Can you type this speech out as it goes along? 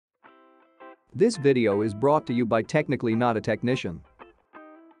This video is brought to you by Technically Not a Technician.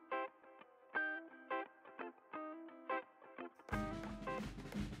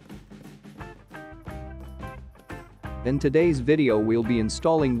 In today's video we'll be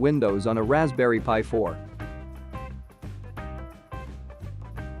installing Windows on a Raspberry Pi 4.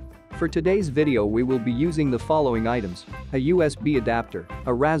 For today's video we will be using the following items: a USB adapter,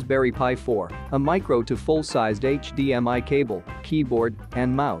 a Raspberry Pi 4, a micro to full-sized HDMI cable, keyboard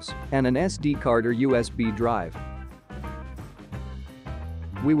and mouse, and an SD card or USB drive.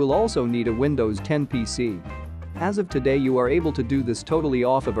 We will also need a Windows 10 PC. As of today you are able to do this totally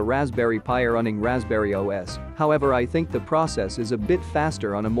off of a Raspberry Pi running Raspberry OS, however I think the process is a bit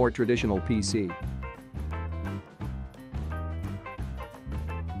faster on a more traditional PC.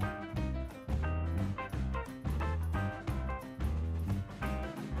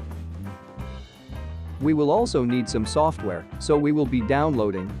 We will also need some software, so we will be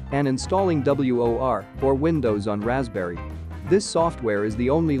downloading and installing WOR or Windows on Raspberry. This software is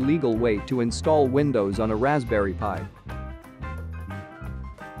the only legal way to install Windows on a Raspberry Pi.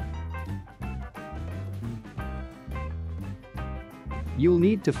 You'll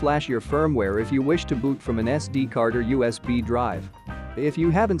need to flash your firmware if you wish to boot from an SD card or USB drive. If you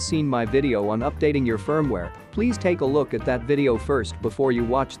haven't seen my video on updating your firmware, please take a look at that video first before you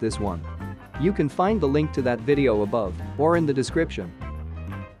watch this one. You can find the link to that video above or in the description.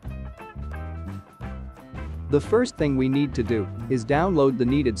 The first thing we need to do is download the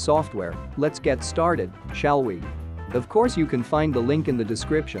needed software. Let's get started, shall we? Of course you can find the link in the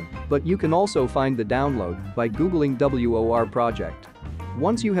description, but you can also find the download by googling WOR project.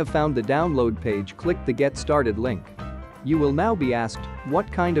 Once you have found the download page, click the Get Started link. You will now be asked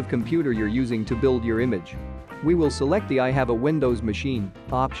what kind of computer you're using to build your image. We will select the I have a Windows machine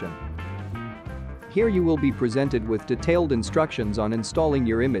option. Here you will be presented with detailed instructions on installing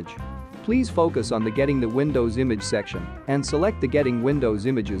your image. Please focus on the Getting the Windows Image section and select the Getting Windows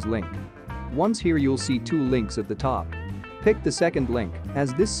Images link. Once here you'll see two links at the top. Pick the second link,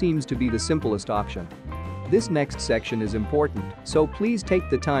 as this seems to be the simplest option. This next section is important, so please take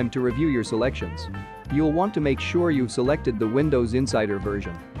the time to review your selections. You'll want to make sure you've selected the Windows Insider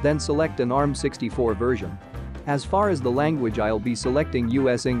version, then select an ARM64 version. As far as the language I'll be selecting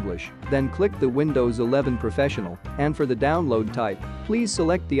US English, then click the Windows 11 Professional, and for the download type, please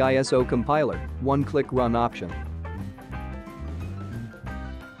select the ISO compiler, one-click run option.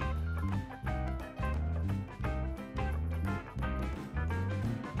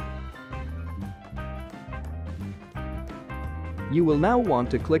 You will now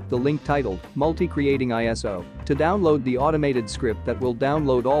want to click the link titled Multi-Creating ISO to download the automated script that will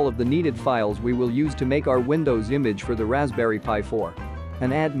download all of the needed files we will use to make our Windows image for the Raspberry Pi 4.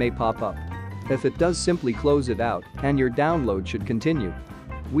 An ad may pop up. If it does, simply close it out and your download should continue.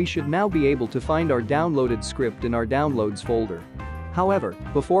 We should now be able to find our downloaded script in our Downloads folder. However,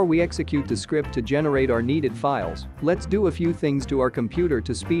 before we execute the script to generate our needed files, let's do a few things to our computer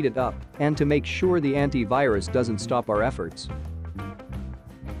to speed it up and to make sure the antivirus doesn't stop our efforts.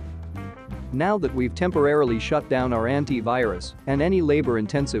 Now that we've temporarily shut down our antivirus and any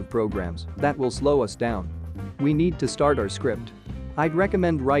labor-intensive programs that will slow us down, we need to start our script. I'd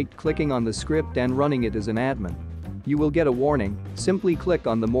recommend right-clicking on the script and running it as an admin. You will get a warning, simply click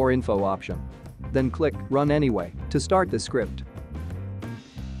on the More Info option. Then click Run Anyway to start the script.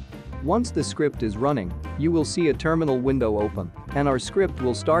 Once the script is running, you will see a terminal window open, and our script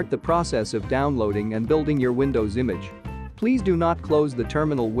will start the process of downloading and building your Windows image. Please do not close the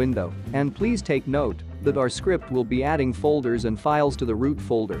terminal window, and please take note that our script will be adding folders and files to the root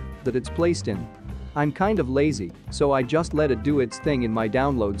folder that it's placed in. I'm kind of lazy, so I just let it do its thing in my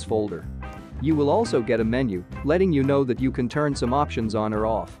Downloads folder. You will also get a menu letting you know that you can turn some options on or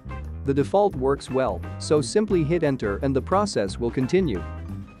off. The default works well, so simply hit enter and the process will continue.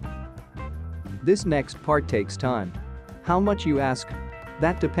 This next part takes time. How much, you ask?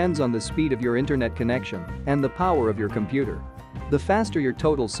 That depends on the speed of your internet connection and the power of your computer. The faster your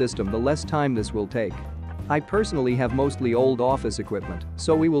total system, the less time this will take. I personally have mostly old office equipment,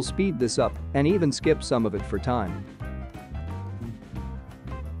 so we will speed this up and even skip some of it for time.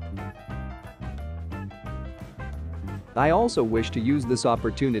 I also wish to use this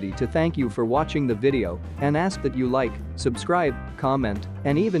opportunity to thank you for watching the video and ask that you like, subscribe, comment,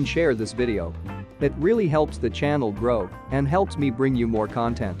 and even share this video. It really helps the channel grow and helps me bring you more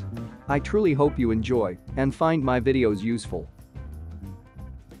content. I truly hope you enjoy and find my videos useful.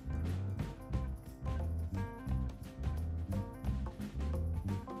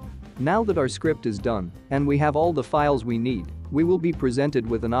 Now that our script is done and we have all the files we need, we will be presented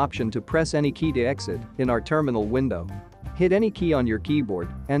with an option to press any key to exit in our terminal window. Hit any key on your keyboard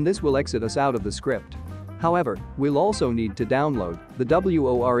and this will exit us out of the script. However, we'll also need to download the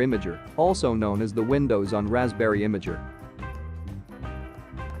WOR Imager, also known as the Windows on Raspberry Imager.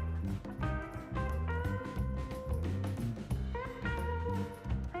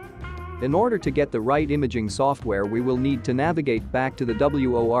 In order to get the right imaging software, we will need to navigate back to the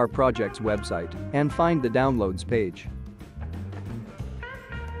WOR project's website and find the downloads page.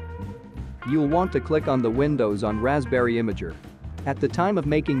 You'll want to click on the Windows on Raspberry Imager. At the time of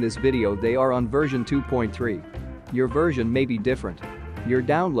making this video, they are on version 2.3. Your version may be different. Your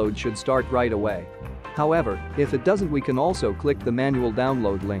download should start right away. However, if it doesn't, we can also click the manual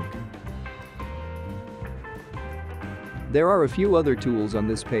download link. There are a few other tools on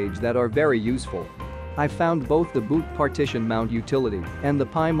this page that are very useful. I found both the boot partition mount utility and the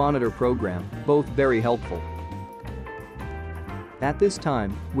Pi monitor program, both very helpful. At this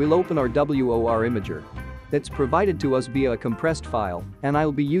time, we'll open our WOR Imager. It's provided to us via a compressed file, and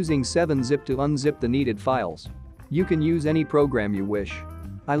I'll be using 7-zip to unzip the needed files. You can use any program you wish.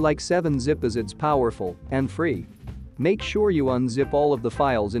 I like 7-zip as it's powerful and free. Make sure you unzip all of the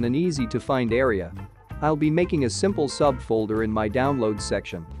files in an easy-to-find area. I'll be making a simple subfolder in my downloads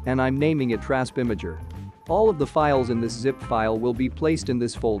section, and I'm naming it Rasp Imager. All of the files in this zip file will be placed in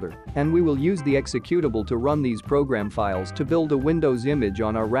this folder, and we will use the executable to run these program files to build a Windows image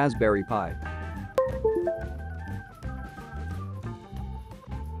on our Raspberry Pi.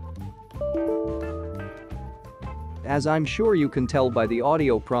 As I'm sure you can tell by the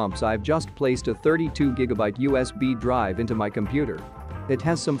audio prompts, I've just placed a 32GB USB drive into my computer. It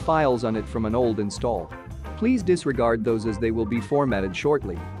has some files on it from an old install. Please disregard those as they will be formatted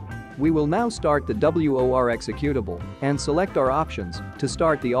shortly. We will now start the WOR executable and select our options to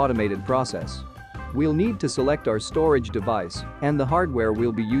start the automated process. We'll need to select our storage device and the hardware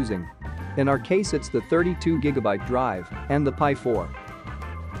we'll be using. In our case, it's the 32GB drive and the Pi4.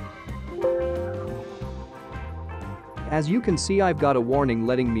 As you can see, I've got a warning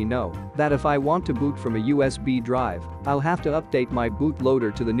letting me know that if I want to boot from a USB drive, I'll have to update my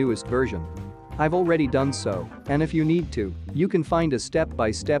bootloader to the newest version. I've already done so, and if you need to, you can find a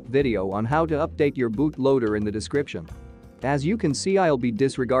step-by-step video on how to update your bootloader in the description. As you can see, I'll be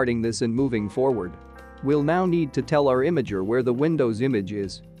disregarding this and moving forward. We'll now need to tell our imager where the Windows image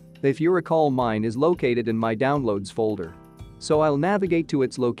is. If you recall, mine is located in my downloads folder. So I'll navigate to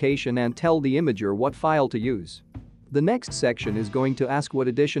its location and tell the imager what file to use. The next section is going to ask what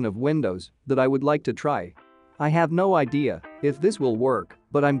edition of Windows that I would like to try. I have no idea if this will work,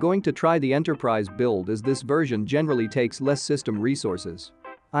 but I'm going to try the Enterprise build as this version generally takes less system resources.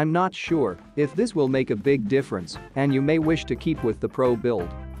 I'm not sure if this will make a big difference, and you may wish to keep with the Pro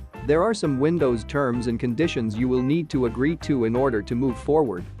build. There are some Windows terms and conditions you will need to agree to in order to move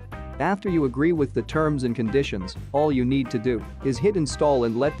forward. After you agree with the terms and conditions, all you need to do is hit install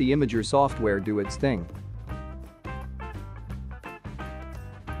and let the imager software do its thing.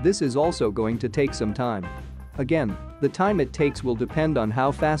 This is also going to take some time. Again, the time it takes will depend on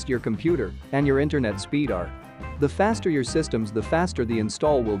how fast your computer and your internet speed are. The faster your systems, the faster the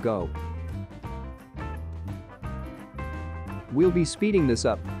install will go. We'll be speeding this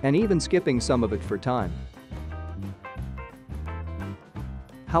up and even skipping some of it for time.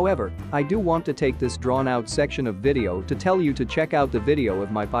 However, I do want to take this drawn-out section of video to tell you to check out the video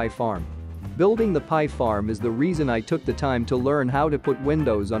of my Pi farm. Building the Pi farm is the reason I took the time to learn how to put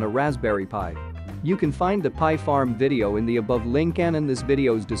Windows on a Raspberry Pi. You can find the Pi farm video in the above link and in this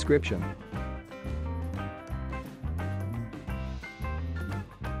video's description.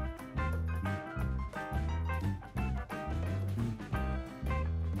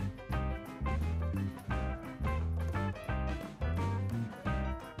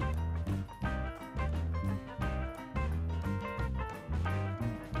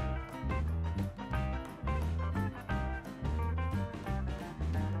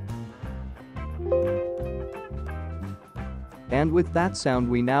 And with that sound,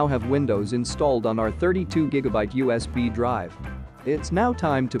 we now have Windows installed on our 32GB USB drive. It's now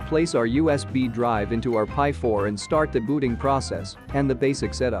time to place our USB drive into our Pi4 and start the booting process and the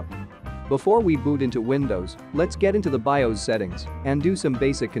basic setup. Before we boot into Windows, let's get into the BIOS settings and do some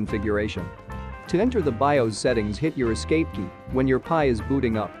basic configuration. To enter the BIOS settings, hit your escape key. When your Pi is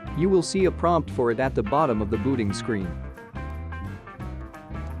booting up, you will see a prompt for it at the bottom of the booting screen.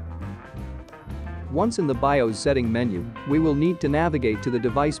 Once in the BIOS setting menu, we will need to navigate to the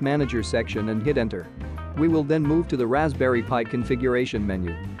Device Manager section and hit Enter. We will then move to the Raspberry Pi configuration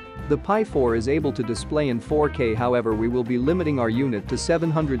menu. The Pi4 is able to display in 4K, however we will be limiting our unit to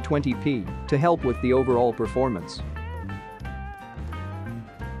 720p to help with the overall performance.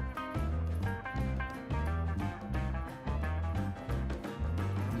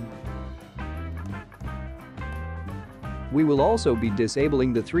 We will also be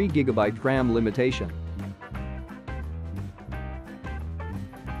disabling the 3 GB RAM limitation.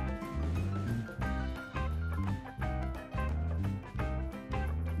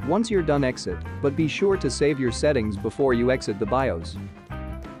 Once you're done, exit, but be sure to save your settings before you exit the BIOS.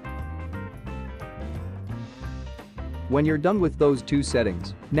 When you're done with those 2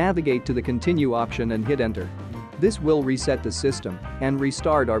 settings, navigate to the Continue option and hit Enter. This will reset the system and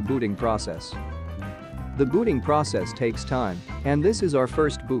restart our booting process. The booting process takes time, and this is our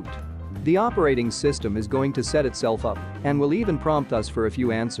first boot. The operating system is going to set itself up and will even prompt us for a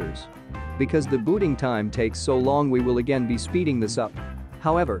few answers. Because the booting time takes so long, we will again be speeding this up.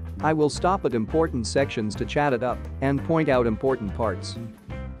 However, I will stop at important sections to chat it up and point out important parts.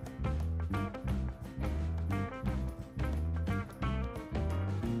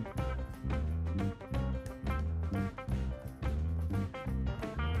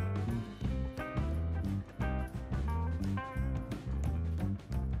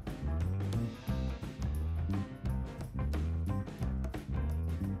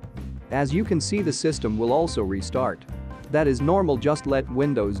 As you can see, the system will also restart. That is normal, just let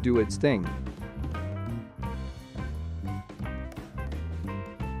Windows do its thing.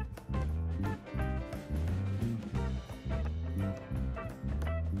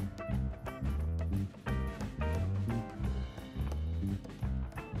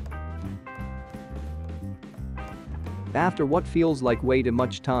 After what feels like way too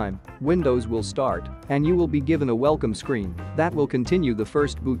much time, Windows will start, and you will be given a welcome screen that will continue the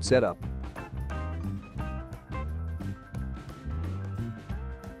first boot setup.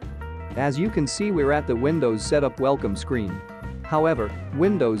 As you can see, we're at the Windows setup welcome screen. However,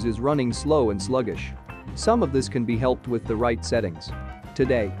 Windows is running slow and sluggish. Some of this can be helped with the right settings.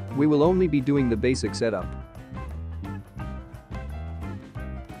 Today, we will only be doing the basic setup.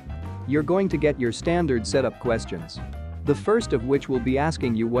 You're going to get your standard setup questions. The first of which will be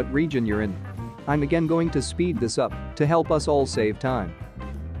asking you what region you're in. I'm again going to speed this up to help us all save time.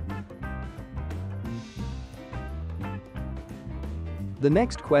 The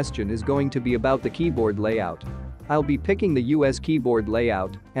next question is going to be about the keyboard layout. I'll be picking the US keyboard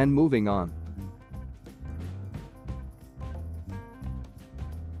layout and moving on.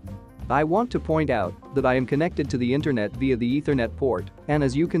 I want to point out that I am connected to the internet via the Ethernet port, and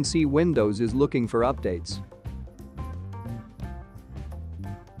as you can see, Windows is looking for updates.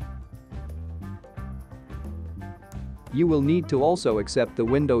 You will need to also accept the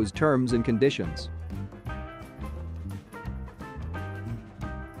Windows terms and conditions.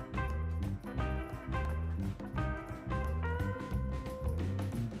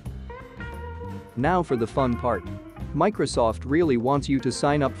 Now for the fun part. Microsoft really wants you to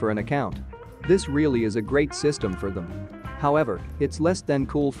sign up for an account. This really is a great system for them. However, it's less than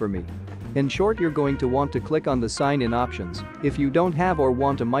cool for me. In short, you're going to want to click on the sign-in options if you don't have or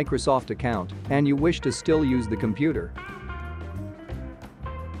want a Microsoft account and you wish to still use the computer.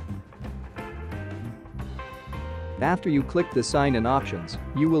 After you click the sign-in options,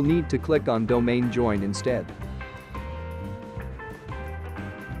 you will need to click on Domain Join instead.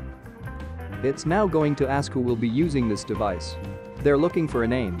 It's now going to ask who will be using this device. They're looking for a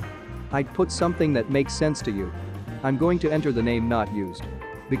name. I'd put something that makes sense to you. I'm going to enter the name not used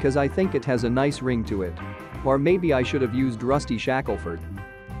because I think it has a nice ring to it. Or maybe I should have used Rusty Shackelford.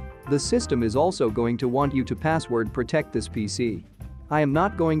 The system is also going to want you to password protect this PC. I am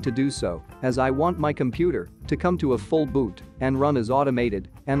not going to do so, as I want my computer to come to a full boot and run as automated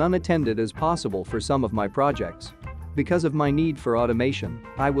and unattended as possible for some of my projects. Because of my need for automation,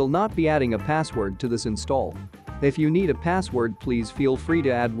 I will not be adding a password to this install. If you need a password, please feel free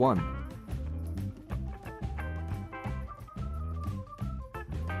to add one.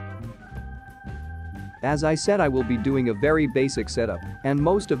 As I said, I will be doing a very basic setup, and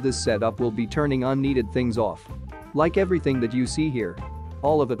most of this setup will be turning unneeded things off. Like everything that you see here.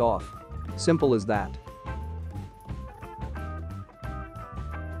 All of it off. Simple as that.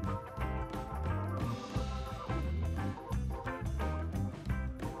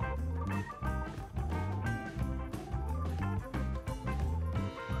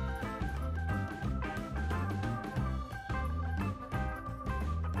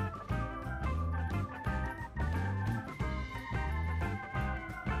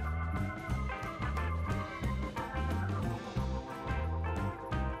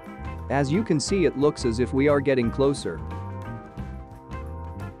 As you can see, it looks as if we are getting closer.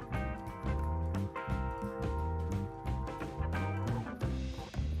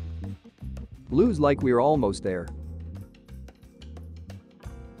 Looks like we're almost there.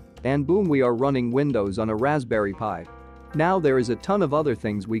 And boom, we are running Windows on a Raspberry Pi. Now there is a ton of other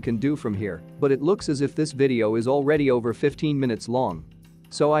things we can do from here, but it looks as if this video is already over 15 minutes long.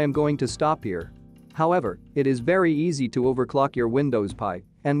 So I am going to stop here. However, it is very easy to overclock your Windows Pi,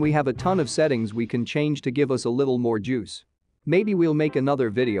 and we have a ton of settings we can change to give us a little more juice. Maybe we'll make another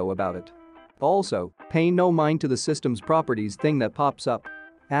video about it. Also, pay no mind to the system's properties thing that pops up.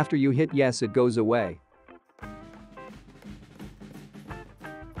 After you hit yes, it goes away.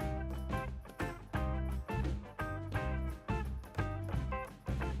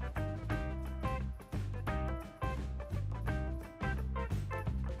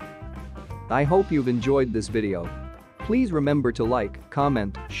 I hope you've enjoyed this video. Please remember to like,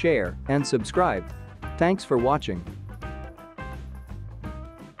 comment, share, and subscribe. Thanks for watching.